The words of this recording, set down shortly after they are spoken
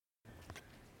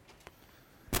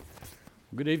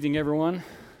Good evening, everyone.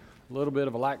 A little bit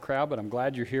of a light crowd, but I'm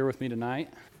glad you're here with me tonight.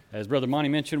 As Brother Monty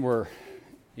mentioned, we're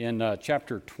in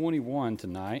chapter 21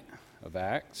 tonight of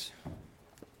Acts.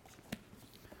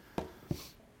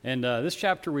 And this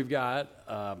chapter, we've got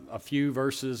a few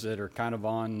verses that are kind of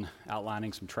on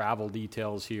outlining some travel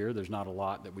details here. There's not a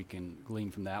lot that we can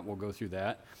glean from that. We'll go through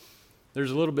that.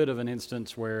 There's a little bit of an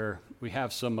instance where we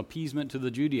have some appeasement to the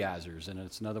Judaizers, and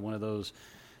it's another one of those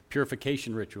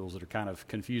purification rituals that are kind of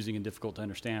confusing and difficult to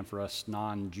understand for us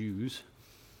non-Jews.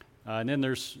 And then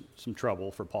there's some trouble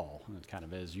for Paul, kind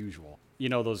of as usual. You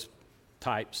know those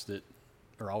types that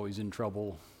are always in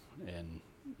trouble, and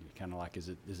you're kind of like, is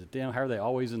it them? How are they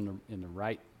always in the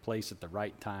right place at the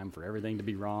right time for everything to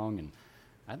be wrong?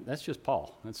 And that's just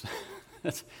Paul.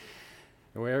 That's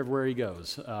wherever he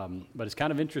goes. But it's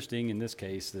kind of interesting in this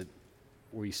case that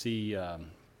we see a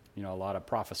lot of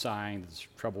prophesying, there's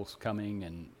troubles coming,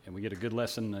 and we get a good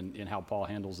lesson in how Paul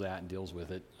handles that and deals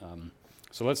with it.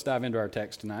 So let's dive into our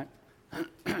text tonight.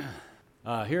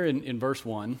 Here in verse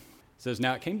 1, it says,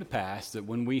 "Now it came to pass that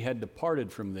when we had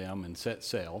departed from them and set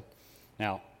sail,"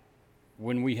 now,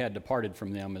 when we had departed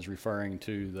from them is referring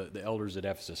to the elders at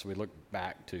Ephesus. So we look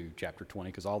back to chapter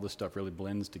 20 because all this stuff really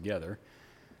blends together.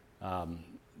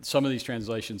 Some of these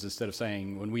translations, instead of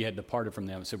saying when we had departed from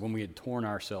them, it said when we had torn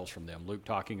ourselves from them. Luke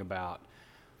talking about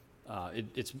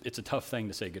it's a tough thing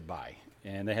to say goodbye.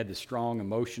 And they had this strong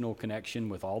emotional connection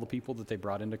with all the people that they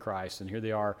brought into Christ. And here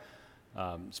they are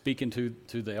speaking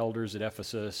to the elders at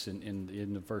Ephesus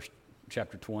in the first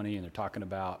chapter 20, and they're talking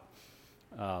about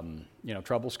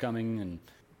trouble's coming. And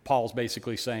Paul's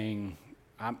basically saying,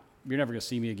 you're never going to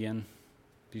see me again.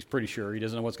 He's pretty sure. He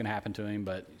doesn't know what's going to happen to him,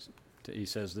 but he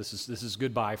says, this is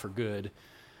goodbye for good.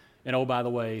 And oh, by the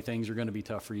way, things are going to be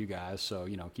tough for you guys, so,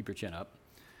 keep your chin up.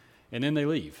 And then they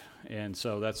leave. And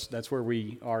so that's where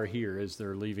we are here, is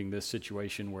they're leaving this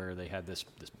situation where they had this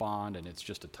bond, and it's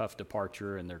just a tough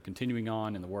departure, and they're continuing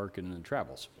on in the work and in the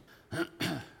travels.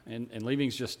 and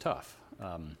leaving's just tough.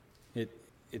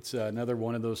 It's another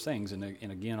one of those things. And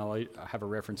again, I have a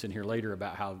reference in here later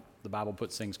about how the Bible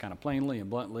puts things kind of plainly and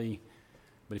bluntly.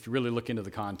 But if you really look into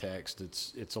the context,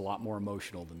 it's a lot more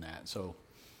emotional than that. So,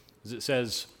 as it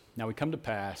says, "Now we come to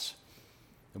pass,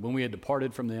 and when we had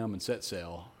departed from them and set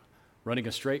sail, running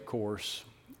a straight course,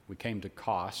 we came to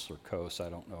Kos," or Kos, I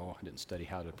don't know, I didn't study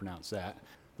how to pronounce that.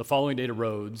 "The following day to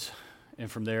Rhodes,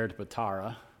 and from there to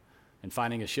Patara, and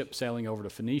finding a ship sailing over to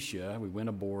Phoenicia, we went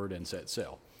aboard and set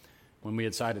sail. When we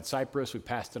had sighted Cyprus, we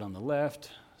passed it on the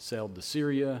left, sailed to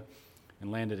Syria,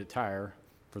 and landed at Tyre.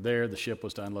 For there the ship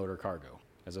was to unload our cargo."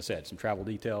 As I said, some travel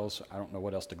details. I don't know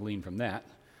what else to glean from that.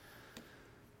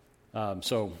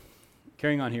 So,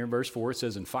 carrying on here, verse 4, it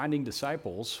says, "And finding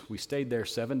disciples, we stayed there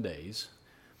 7 days.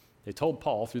 They told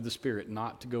Paul through the Spirit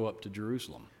not to go up to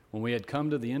Jerusalem. When we had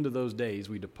come to the end of those days,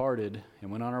 we departed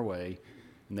and went on our way,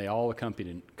 and they all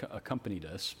accompanied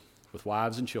us with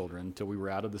wives and children till we were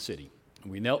out of the city.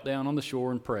 And we knelt down on the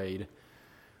shore and prayed.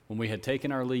 When we had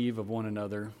taken our leave of one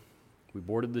another, we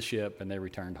boarded the ship, and they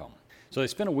returned home." So they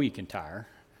spent a week in Tyre,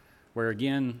 where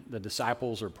again the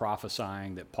disciples are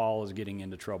prophesying that Paul is getting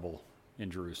into trouble in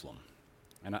Jerusalem.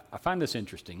 And I find this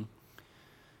interesting.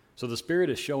 So the Spirit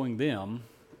is showing them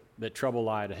that trouble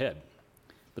lied ahead.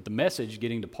 But the message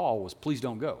getting to Paul was, please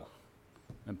don't go.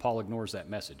 And Paul ignores that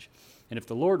message. And if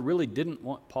the Lord really didn't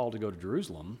want Paul to go to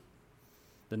Jerusalem,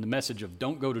 then the message of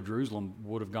don't go to Jerusalem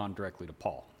would have gone directly to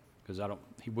Paul, because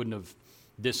he wouldn't have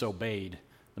disobeyed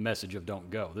the message of don't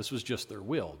go. This was just their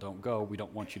will. Don't go. We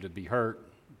don't want you to be hurt.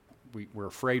 We're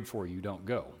afraid for you. Don't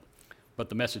go. But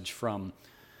the message from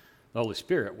the Holy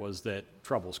Spirit was that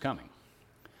trouble's coming,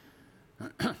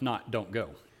 not don't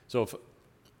go. So if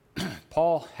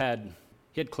Paul had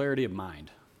clarity of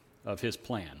mind of his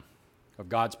plan, of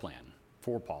God's plan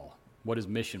for Paul, what his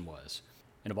mission was.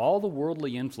 And of all the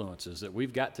worldly influences that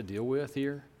we've got to deal with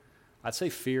here, I'd say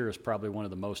fear is probably one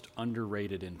of the most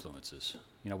underrated influences.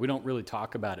 We don't really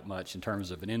talk about it much in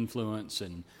terms of an influence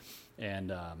and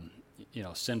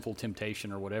sinful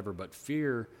temptation or whatever, but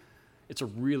fear, it's a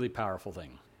really powerful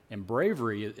thing. And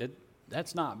bravery,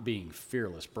 that's not being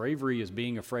fearless. Bravery is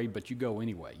being afraid, but you go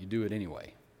anyway. You do it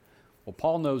anyway. Well,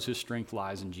 Paul knows his strength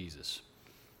lies in Jesus.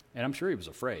 And I'm sure he was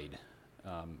afraid.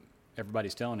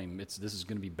 Everybody's telling him this is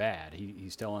going to be bad.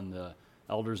 He's telling the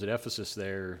elders at Ephesus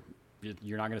there,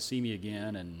 you're not going to see me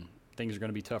again, and things are going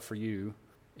to be tough for you.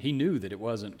 He knew that it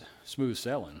wasn't smooth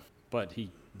sailing, but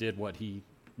he did what he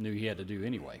knew he had to do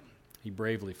anyway. He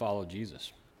bravely followed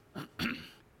Jesus.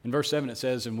 In verse 7 it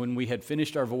says, "And when we had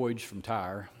finished our voyage from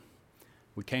Tyre,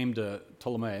 we came to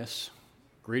Ptolemais,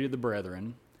 greeted the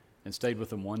brethren, and stayed with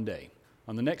them 1 day.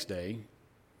 On the next day,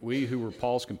 we who were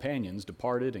Paul's companions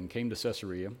departed and came to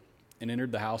Caesarea and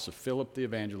entered the house of Philip the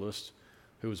evangelist,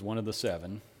 who was one of the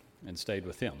 7, and stayed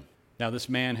with him. Now this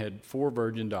man had 4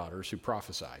 virgin daughters who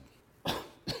prophesied.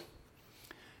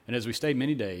 And as we stayed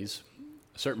many days,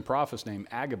 a certain prophet named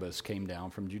Agabus came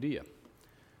down from Judea.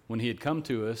 When he had come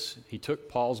to us, he took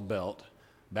Paul's belt,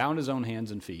 bound his own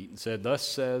hands and feet, and said, "Thus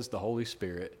says the Holy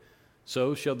Spirit,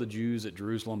 so shall the Jews at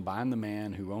Jerusalem bind the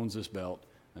man who owns this belt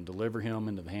and deliver him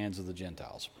into the hands of the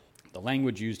Gentiles." The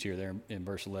language used here there in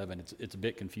verse 11, it's a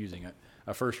bit confusing.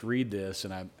 I first read this,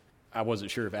 and I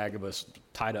wasn't sure if Agabus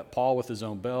tied up Paul with his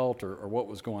own belt or what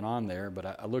was going on there, but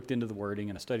I looked into the wording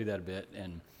and I studied that a bit,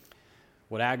 and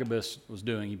what Agabus was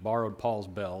doing, he borrowed Paul's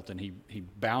belt and he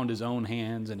bound his own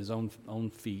hands and his own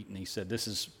feet, and he said, "This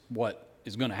is what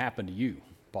is going to happen to you,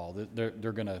 Paul. They're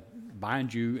going to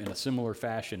bind you in a similar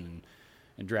fashion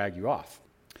and drag you off."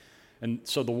 And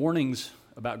so the warnings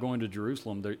about going to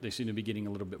Jerusalem, they seem to be getting a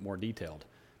little bit more detailed.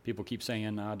 People keep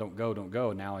saying, don't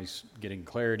go. Now he's getting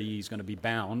clarity. He's going to be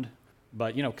bound.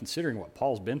 But, considering what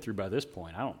Paul's been through by this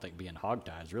point, I don't think being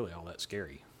hogtied is really all that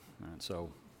scary. And so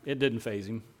it didn't faze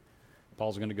him.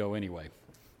 Paul's going to go anyway.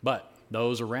 But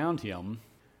those around him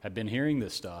have been hearing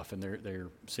this stuff, and they're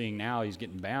seeing now he's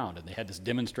getting bound. And they had this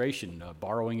demonstration of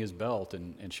borrowing his belt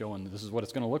and showing this is what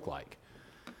it's going to look like.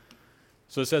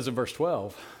 So it says in verse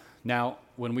 12, "Now,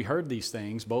 when we heard these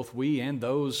things, both we and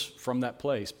those from that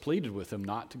place pleaded with him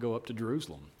not to go up to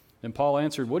Jerusalem. Then Paul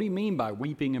answered, 'What do you mean by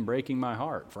weeping and breaking my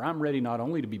heart? For I'm ready not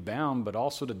only to be bound, but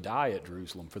also to die at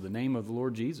Jerusalem for the name of the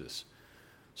Lord Jesus.'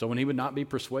 So when he would not be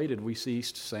persuaded, we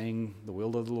ceased, saying, 'The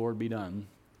will of the Lord be done.'"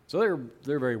 So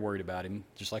they're very worried about him,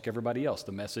 just like everybody else.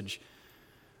 The message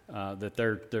that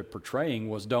they're portraying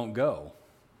was don't go.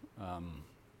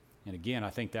 And again, I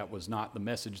think that was not the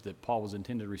message that Paul was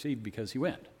intended to receive, because he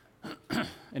went.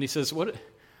 And he says, what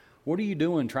are you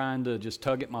doing trying to just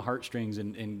tug at my heartstrings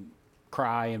and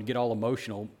cry and get all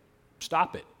emotional?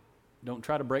 Stop it. Don't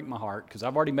try to break my heart, because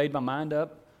I've already made my mind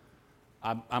up.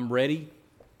 I'm ready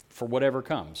for whatever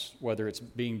comes, whether it's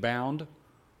being bound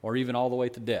or even all the way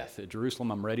to death. At Jerusalem,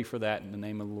 I'm ready for that in the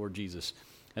name of the Lord Jesus.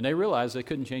 And they realized they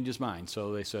couldn't change his mind,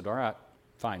 so they said, "All right,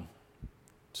 fine.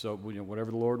 So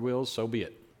whatever the Lord wills, so be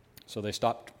it." So they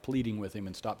stopped pleading with him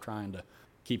and stopped trying to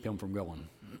keep him from going.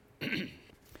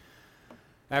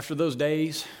 After those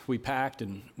days, we packed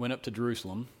and went up to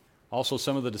Jerusalem. Also,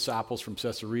 some of the disciples from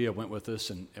Caesarea went with us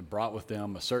and brought with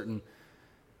them a certain,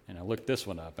 and I looked this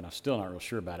one up, and I'm still not real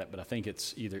sure about it, but I think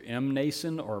it's either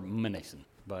Mnason or Mnason.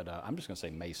 But I'm just going to say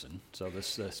Mason. So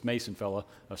this Mason fellow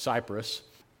of Cyprus,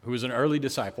 who was an early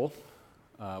disciple,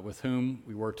 with whom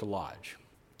we were to lodge.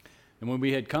 And when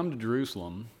we had come to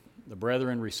Jerusalem, the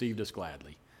brethren received us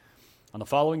gladly. On the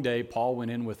following day, Paul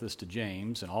went in with us to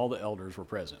James, and all the elders were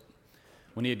present.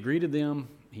 When he had greeted them,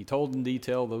 he told in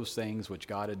detail those things which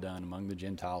God had done among the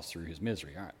Gentiles through his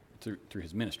ministry. Through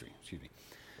his ministry.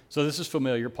 So this is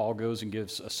familiar. Paul goes and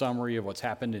gives a summary of what's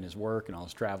happened in his work and all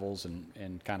his travels,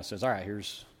 and kind of says, "All right,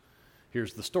 here's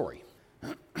the story."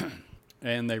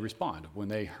 And they respond. When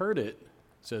they heard it, it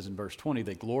says in verse 20,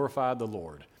 they glorified the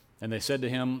Lord. And they said to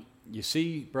him, "You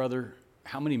see, brother,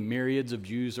 how many myriads of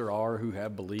Jews there are who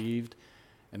have believed,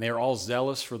 and they are all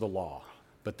zealous for the law.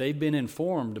 But they've been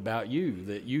informed about you,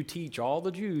 that you teach all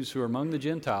the Jews who are among the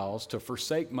Gentiles to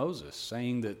forsake Moses,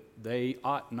 saying that they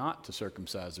ought not to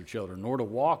circumcise their children, nor to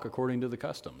walk according to the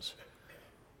customs.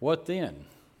 What then?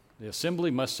 The assembly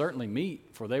must certainly meet,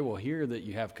 for they will hear that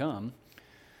you have come."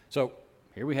 So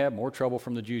here we have more trouble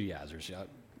from the Judaizers. I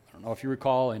don't know if you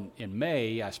recall, in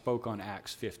May, I spoke on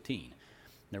Acts 15.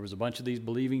 There was a bunch of these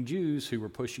believing Jews who were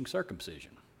pushing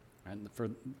circumcision. And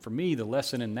for me, the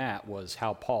lesson in that was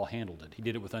how Paul handled it. He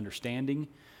did it with understanding.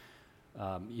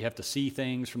 You have to see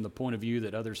things from the point of view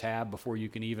that others have before you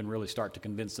can even really start to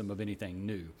convince them of anything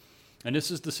new. And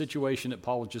this is the situation that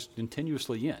Paul was just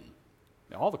continuously in.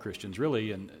 All the Christians,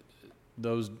 really, and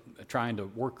those trying to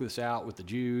work this out with the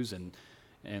Jews and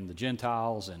the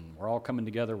Gentiles, and we're all coming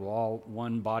together, we're all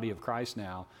one body of Christ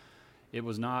now. It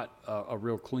was not a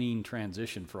real clean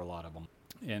transition for a lot of them.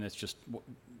 And it's just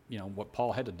what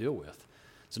Paul had to deal with.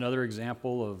 It's another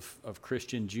example of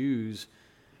Christian Jews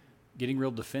getting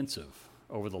real defensive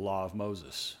over the law of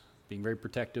Moses, being very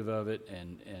protective of it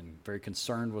and very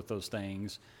concerned with those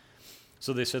things.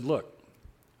 So they said, look,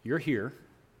 you're here.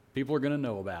 People are going to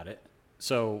know about it.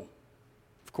 So,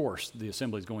 of course, the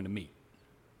assembly is going to meet.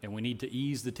 And we need to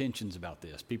ease the tensions about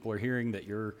this. People are hearing that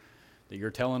you're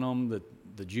telling them that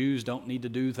the Jews don't need to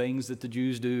do things that the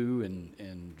Jews do,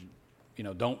 and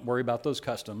don't worry about those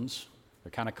customs.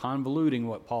 They're kind of convoluting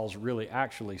what Paul's really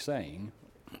actually saying.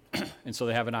 And so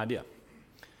they have an idea.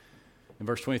 In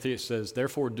verse 23 it says,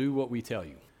 "Therefore do what we tell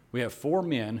you. We have 4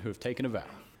 men who have taken a vow.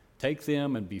 Take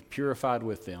them and be purified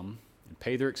with them, and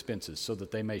pay their expenses, so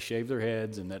that they may shave their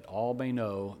heads, and that all may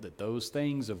know that those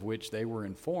things of which they were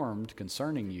informed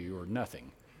concerning you are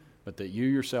nothing, but that you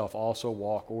yourself also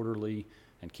walk orderly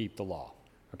and keep the law.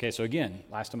 Okay, so again,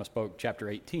 last time I spoke, chapter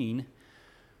 18,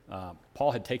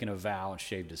 Paul had taken a vow and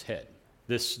shaved his head.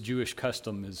 This Jewish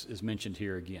custom is mentioned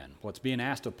here again. What's being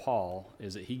asked of Paul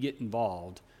is that he get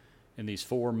involved in these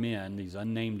 4 men, these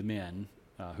unnamed men,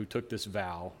 who took this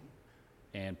vow.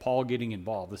 And Paul getting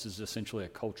involved, this is essentially a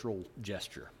cultural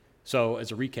gesture. So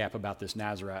as a recap about this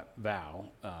Nazarite vow,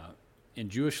 in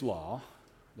Jewish law,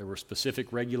 there were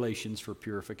specific regulations for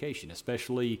purification,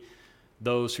 especially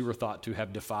those who were thought to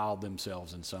have defiled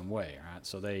themselves in some way. Right?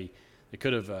 So they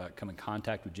could have come in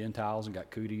contact with Gentiles and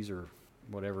got cooties or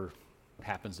whatever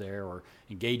happens there, or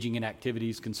engaging in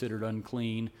activities considered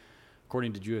unclean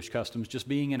according to Jewish customs. Just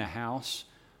being in a house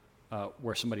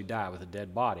where somebody died with a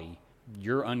dead body,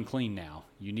 you're unclean now.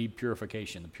 You need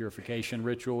purification. The purification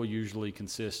ritual usually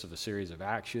consists of a series of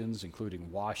actions,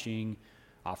 including washing,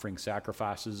 offering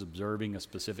sacrifices, observing a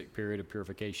specific period of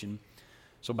purification.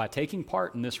 So by taking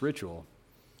part in this ritual,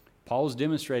 Paul is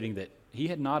demonstrating that he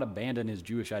had not abandoned his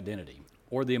Jewish identity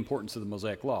or the importance of the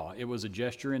Mosaic law. It was a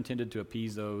gesture intended to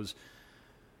appease those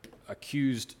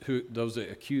that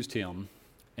accused him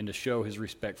and to show his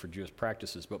respect for Jewish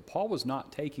practices. But Paul was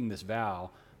not taking this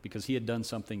vow because he had done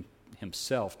something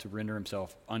himself to render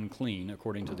himself unclean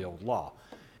according to the old law.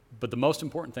 But the most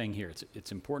important thing here,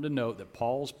 it's important to note that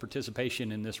Paul's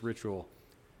participation in this ritual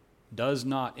does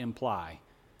not imply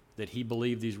that he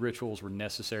believed these rituals were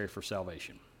necessary for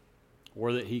salvation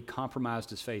or that he compromised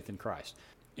his faith in Christ.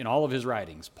 In all of his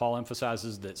writings, Paul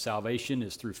emphasizes that salvation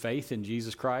is through faith in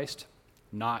Jesus Christ,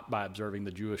 not by observing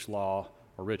the Jewish law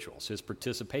or rituals. His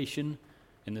participation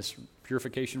in this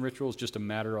purification ritual is just a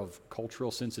matter of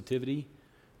cultural sensitivity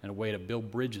and a way to build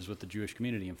bridges with the Jewish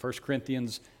community. In 1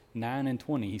 Corinthians 9 and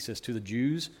 20, he says, "To the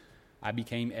Jews, I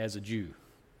became as a Jew,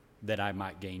 that I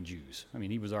might gain Jews." I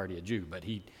mean, he was already a Jew, but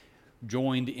he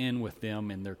joined in with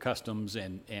them in their customs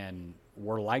and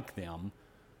were like them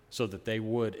so that they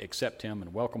would accept him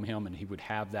and welcome him, and he would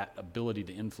have that ability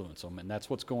to influence them. And that's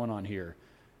what's going on here.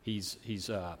 He's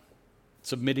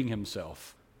submitting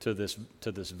himself to this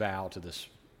vow, to this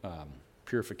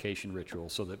purification ritual,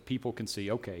 so that people can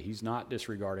see, okay, he's not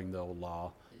disregarding the old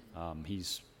law.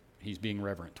 He's being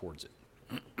reverent towards it.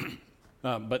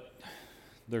 But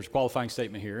there's a qualifying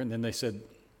statement here, and then they said,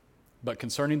 "But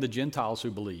concerning the Gentiles who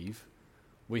believe,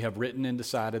 we have written and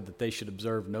decided that they should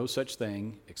observe no such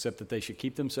thing, except that they should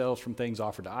keep themselves from things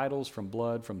offered to idols, from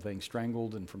blood, from things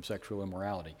strangled, and from sexual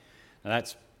immorality." Now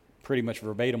that's pretty much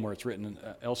verbatim where it's written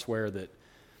elsewhere, that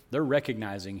they're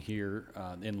recognizing here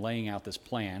in laying out this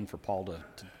plan for Paul to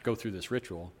go through this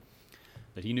ritual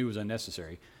that he knew was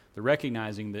unnecessary. They're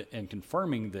recognizing that and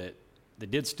confirming that they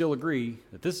did still agree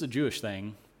that this is a Jewish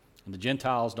thing and the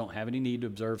Gentiles don't have any need to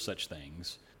observe such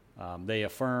things. They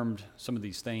affirmed some of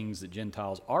these things that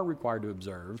Gentiles are required to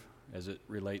observe as it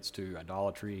relates to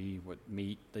idolatry, what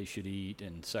meat they should eat,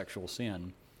 and sexual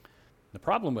sin. The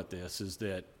problem with this is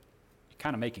that you're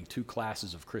kind of making 2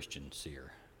 classes of Christians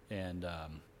here, and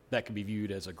that could be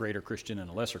viewed as a greater Christian and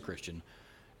a lesser Christian.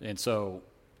 And so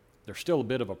there's still a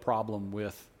bit of a problem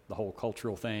with the whole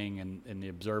cultural thing and the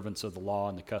observance of the law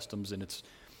and the customs, and it's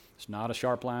not a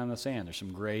sharp line in the sand. There's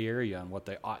some gray area on what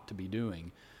they ought to be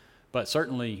doing. But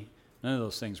certainly none of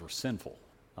those things were sinful,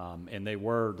 and they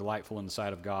were delightful in the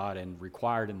sight of God and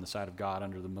required in the sight of God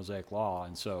under the Mosaic law.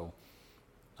 And so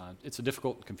it's a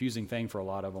difficult, confusing thing for a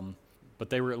lot of them, but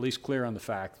they were at least clear on the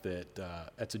fact that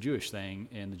that's a Jewish thing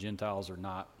and the Gentiles are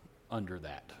not under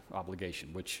that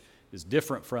obligation, which is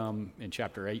different from in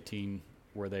chapter 18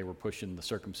 where they were pushing the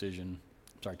circumcision,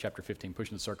 chapter 15,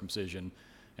 pushing the circumcision,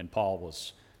 and Paul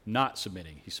was not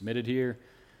submitting. He submitted here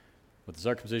with the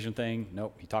circumcision thing.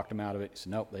 Nope, he talked them out of it. He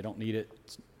said, nope, they don't need it.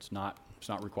 It's not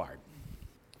required.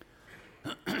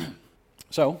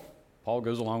 So Paul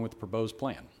goes along with the proposed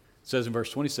plan. It says in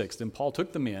verse 26, "Then Paul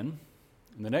took them in,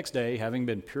 and the next day, having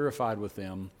been purified with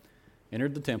them,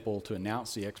 entered the temple to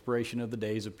announce the expiration of the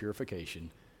days of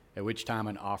purification, at which time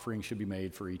an offering should be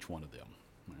made for each one of them."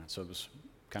 So it was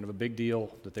kind of a big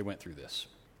deal that they went through this.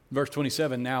 Verse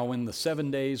 27, "Now when the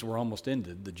 7 days were almost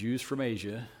ended, the Jews from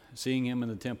Asia, seeing him in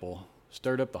the temple,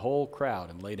 stirred up the whole crowd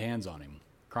and laid hands on him,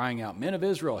 crying out, 'Men of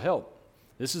Israel, help!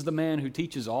 This is the man who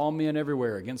teaches all men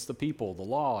everywhere against the people, the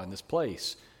law, in this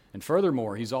place. And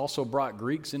furthermore, he's also brought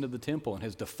Greeks into the temple and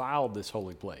has defiled this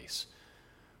holy place.'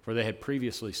 For they had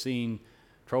previously seen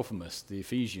Trophimus the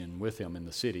Ephesian with him in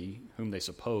the city, whom they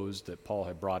supposed that Paul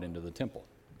had brought into the temple."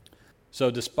 So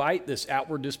despite this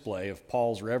outward display of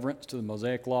Paul's reverence to the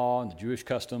Mosaic law and the Jewish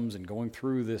customs and going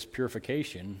through this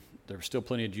purification, there were still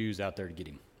plenty of Jews out there to get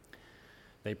him.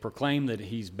 They proclaim that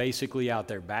he's basically out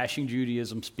there bashing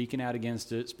Judaism, speaking out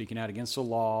against it, speaking out against the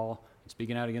law,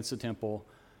 speaking out against the temple,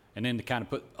 and then to kind of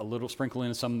put a little sprinkle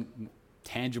in some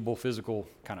tangible physical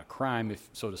kind of crime, if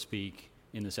so to speak,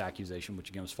 in this accusation, which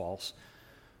again was false.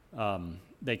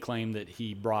 They claim that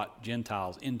he brought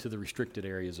Gentiles into the restricted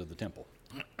areas of the temple.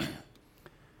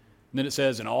 And then it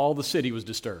says, and all the city was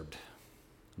disturbed.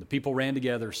 The people ran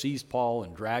together, seized Paul,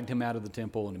 and dragged him out of the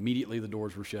temple, and immediately the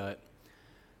doors were shut.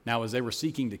 Now, as they were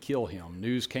seeking to kill him,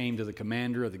 news came to the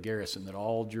commander of the garrison that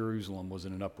all Jerusalem was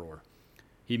in an uproar.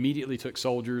 He immediately took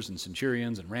soldiers and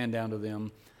centurions and ran down to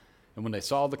them. And when they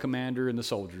saw the commander and the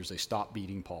soldiers, they stopped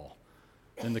beating Paul.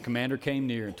 Then the commander came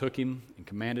near and took him and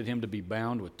commanded him to be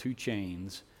bound with 2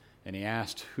 chains. And he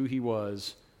asked who he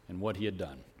was and what he had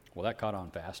done. Well, that caught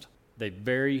on fast. They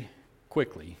very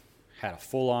quickly had a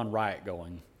full-on riot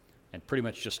going and pretty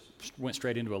much just went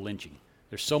straight into a lynching.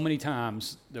 There's so many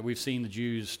times that we've seen the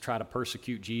Jews try to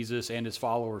persecute Jesus and his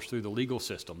followers through the legal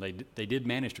system. They did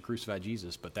manage to crucify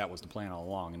Jesus, but that was the plan all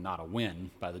along and not a win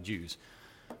by the Jews.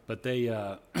 But they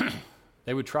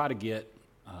would try to get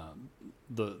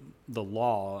the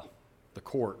law, the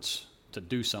courts, to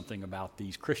do something about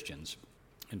these Christians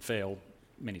and failed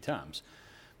many times.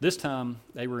 This time,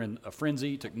 they were in a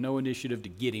frenzy, took no initiative to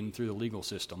get him through the legal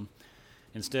system.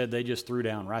 Instead, they just threw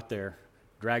down right there,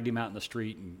 dragged him out in the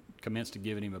street, and commenced to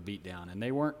giving him a beat down. And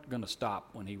they weren't going to stop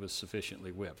when he was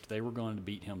sufficiently whipped. They were going to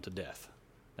beat him to death.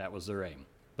 That was their aim.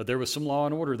 But there was some law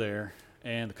and order there,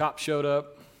 and the cops showed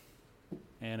up,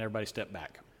 and everybody stepped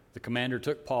back. The commander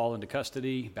took Paul into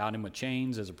custody, bound him with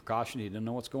chains as a precaution. He didn't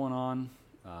know what's going on.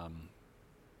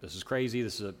 This is crazy.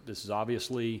 This is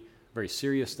obviously a very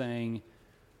serious thing.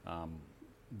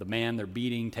 The man they're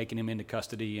beating, taking him into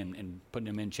custody and putting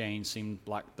him in chains seemed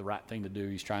like the right thing to do.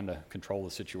 He's trying to control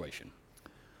the situation.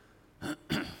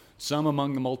 Some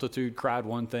among the multitude cried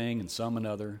one thing and some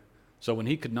another. So when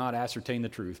he could not ascertain the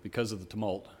truth because of the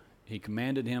tumult, he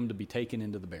commanded him to be taken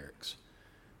into the barracks.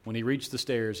 When he reached the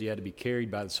stairs, he had to be carried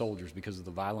by the soldiers because of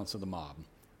the violence of the mob.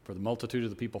 For the multitude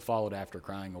of the people followed after,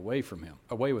 crying, away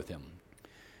with him.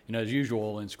 You know, as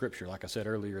usual in Scripture, like I said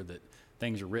earlier, that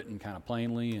things are written kind of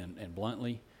plainly and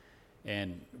bluntly,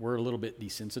 and we're a little bit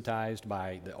desensitized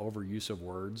by the overuse of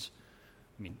words.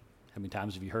 I mean, how many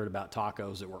times have you heard about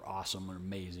tacos that were awesome and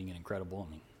amazing and incredible?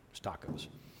 I mean, it's tacos.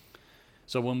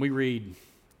 So when we read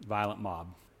violent mob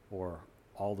or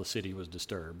all the city was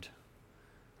disturbed,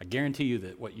 I guarantee you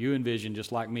that what you envision,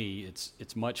 just like me,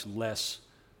 it's much less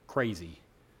crazy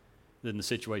than the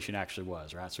situation actually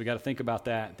was, right? So we got to think about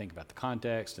that and think about the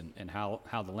context and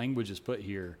how the language is put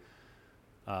here.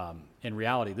 In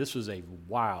reality, this was a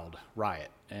wild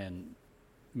riot, and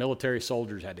military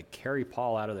soldiers had to carry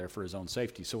Paul out of there for his own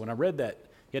safety. So when I read that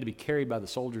he had to be carried by the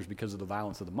soldiers because of the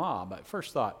violence of the mob, I at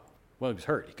first thought, well, he was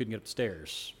hurt. He couldn't get up the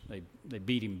stairs. They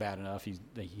beat him bad enough. He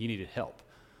needed help.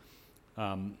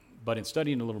 But in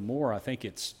studying a little more, I think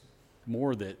it's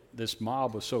more that this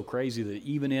mob was so crazy that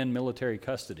even in military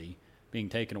custody being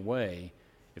taken away,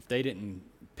 if they didn't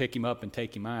pick him up and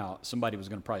take him out, somebody was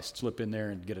going to probably slip in there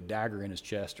and get a dagger in his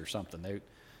chest or something.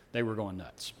 They were going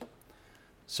nuts.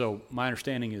 So my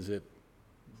understanding is that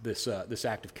this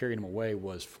act of carrying him away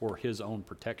was for his own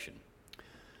protection.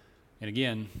 And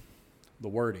again, the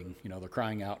wording, they're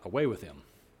crying out, away with him.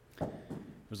 It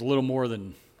was a little more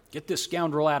than, get this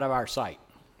scoundrel out of our sight.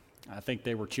 I think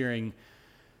they were cheering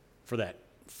for that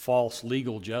false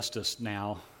legal justice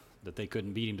now that they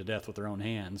couldn't beat him to death with their own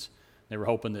hands. They were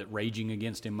hoping that raging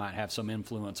against him might have some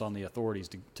influence on the authorities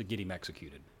to get him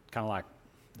executed. Kind of like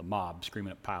the mob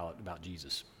screaming at Pilate about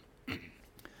Jesus.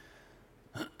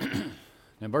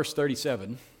 In verse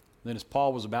 37, then as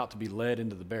Paul was about to be led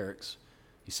into the barracks,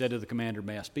 he said to the commander,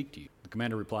 may I speak to you? The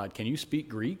commander replied, can you speak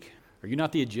Greek? Are you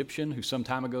not the Egyptian who some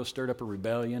time ago stirred up a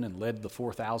rebellion and led the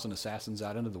 4,000 assassins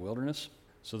out into the wilderness?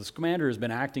 So this commander has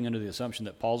been acting under the assumption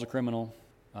that Paul's a criminal,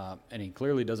 and he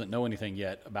clearly doesn't know anything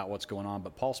yet about what's going on.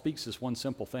 But Paul speaks this one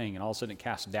simple thing, and all of a sudden it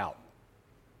casts doubt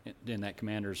in that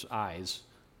commander's eyes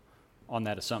on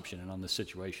that assumption and on this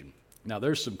situation. Now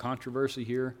there's some controversy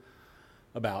here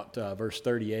about verse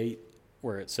 38,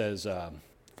 where it says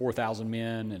 4,000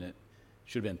 men, and it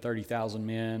should have been 30,000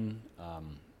 men.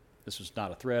 This was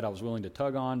not a thread I was willing to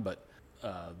tug on, but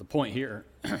the point here,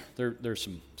 there's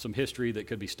some history that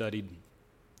could be studied.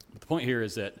 But the point here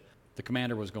is that the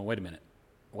commander was going, wait a minute,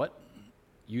 what?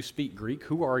 You speak Greek?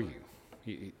 Who are you?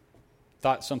 He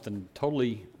thought something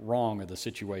totally wrong of the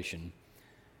situation,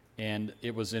 and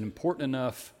it was an important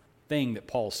enough thing that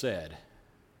Paul said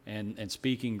and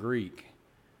speaking Greek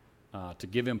to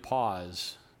give him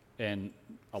pause and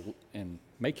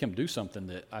make him do something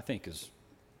that I think is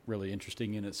really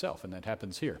interesting in itself, and that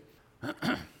happens here.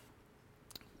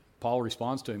 Paul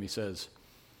responds to him. He says,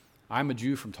 I'm a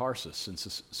Jew from Tarsus in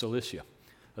Cilicia,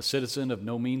 a citizen of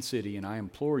no mean city, and I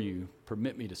implore you,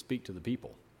 permit me to speak to the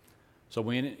people. So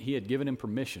when he had given him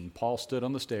permission, Paul stood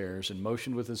on the stairs and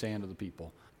motioned with his hand to the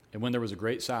people. And when there was a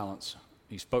great silence,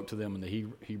 he spoke to them in the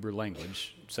Hebrew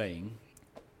language, saying,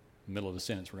 middle of the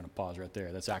sentence, we're going to pause right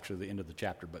there. That's actually the end of the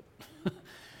chapter, but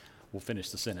we'll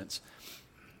finish the sentence.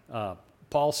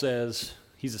 Paul says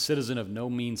he's a citizen of no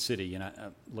mean city, and I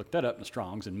looked that up in the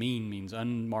Strong's, and mean means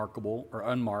unmarkable or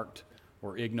unmarked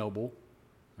or ignoble.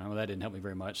 Well, that didn't help me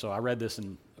very much, so I read this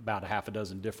in about a half a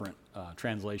dozen different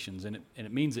translations, and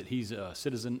it means that he's a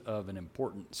citizen of an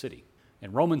important city.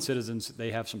 And Roman citizens,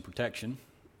 they have some protection,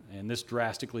 and this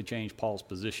drastically changed Paul's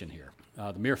position here.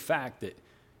 The mere fact that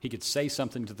he could say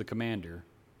something to the commander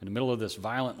in the middle of this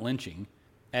violent lynching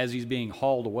as he's being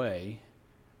hauled away,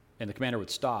 and the commander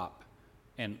would stop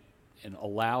and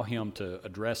allow him to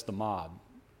address the mob,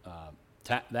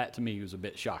 that to me was a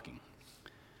bit shocking.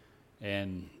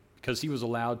 And because he was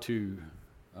allowed to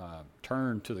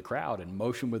turn to the crowd and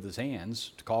motion with his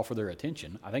hands to call for their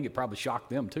attention, I think it probably shocked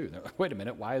them too. They're like, wait a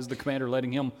minute, why is the commander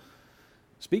letting him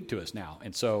speak to us now?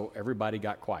 And so everybody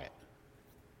got quiet.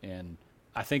 And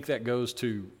I think that goes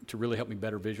to really help me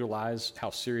better visualize how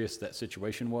serious that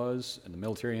situation was and the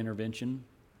military intervention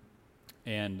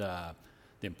and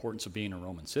the importance of being a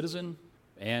Roman citizen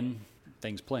and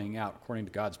things playing out according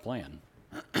to God's plan.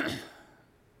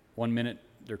 1 minute,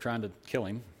 they're trying to kill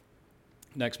him.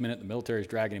 Next minute, the military's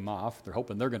dragging him off. They're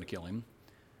hoping they're going to kill him.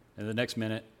 And the next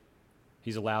minute,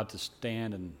 he's allowed to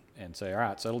stand and say, all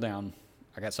right, settle down.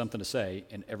 I got something to say.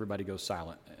 And everybody goes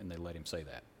silent, and they let him say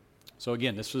that. So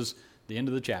again, this was the end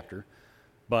of the chapter,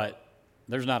 but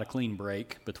there's not a clean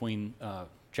break between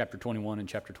chapter 21 and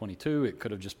chapter 22. It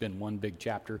could have just been one big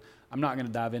chapter. I'm not going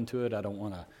to dive into it. I don't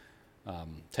want to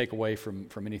take away from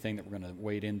anything that we're going to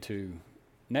wade into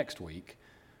next week,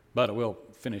 but I will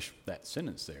finish that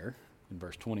sentence there in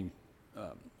verse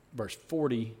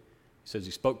 40. He says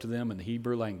he spoke to them in the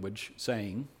Hebrew language,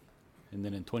 saying, and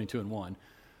then in 22 and 1,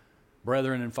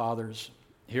 brethren and fathers,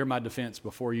 hear my defense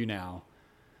before you now.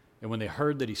 And when they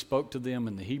heard that he spoke to them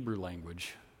in the Hebrew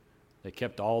language, they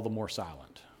kept all the more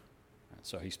silent.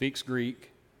 So he speaks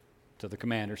Greek to the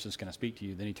commander, says, can I speak to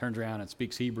you? Then he turns around and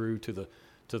speaks Hebrew to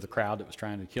the crowd that was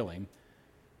trying to kill him.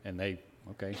 And they're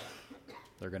going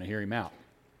to hear him out.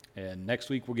 And next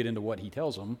week we'll get into what he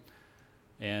tells them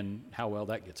and how well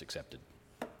that gets accepted.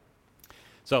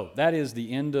 So that is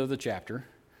the end of the chapter.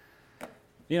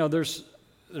 You know, there's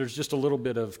just a little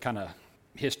bit of kind of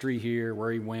history here, where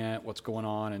he went, what's going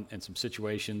on, and some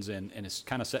situations, and it's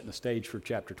kind of setting the stage for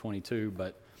chapter 22.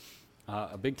 But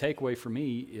a big takeaway for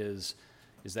me is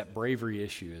that bravery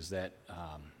issue, is that,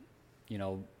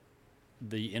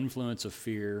 the influence of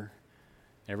fear,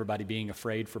 everybody being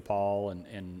afraid for Paul,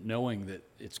 and knowing that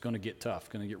it's going to get tough,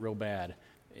 going to get real bad.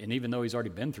 And even though he's already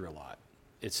been through a lot,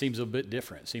 it seems a bit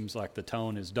different. It seems like the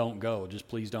tone is don't go, just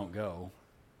please don't go.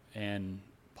 And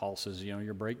Paul says, why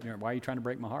are you trying to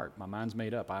break my heart? My mind's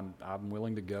made up. I'm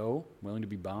willing to go, willing to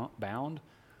be bound,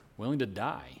 willing to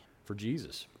die for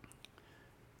Jesus.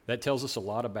 That tells us a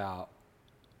lot about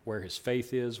where his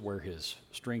faith is, where his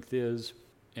strength is,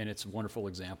 and it's a wonderful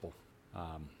example.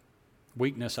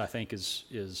 Weakness, I think,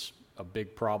 is a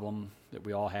big problem that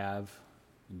we all have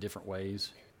in different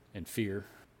ways, and fear.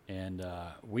 And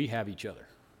we have each other.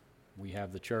 We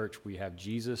have the church. We have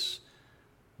Jesus.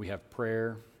 We have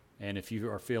prayer. And if you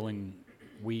are feeling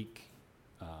weak,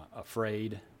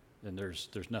 afraid, then there's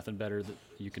nothing better that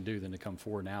you can do than to come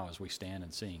forward now as we stand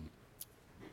and sing.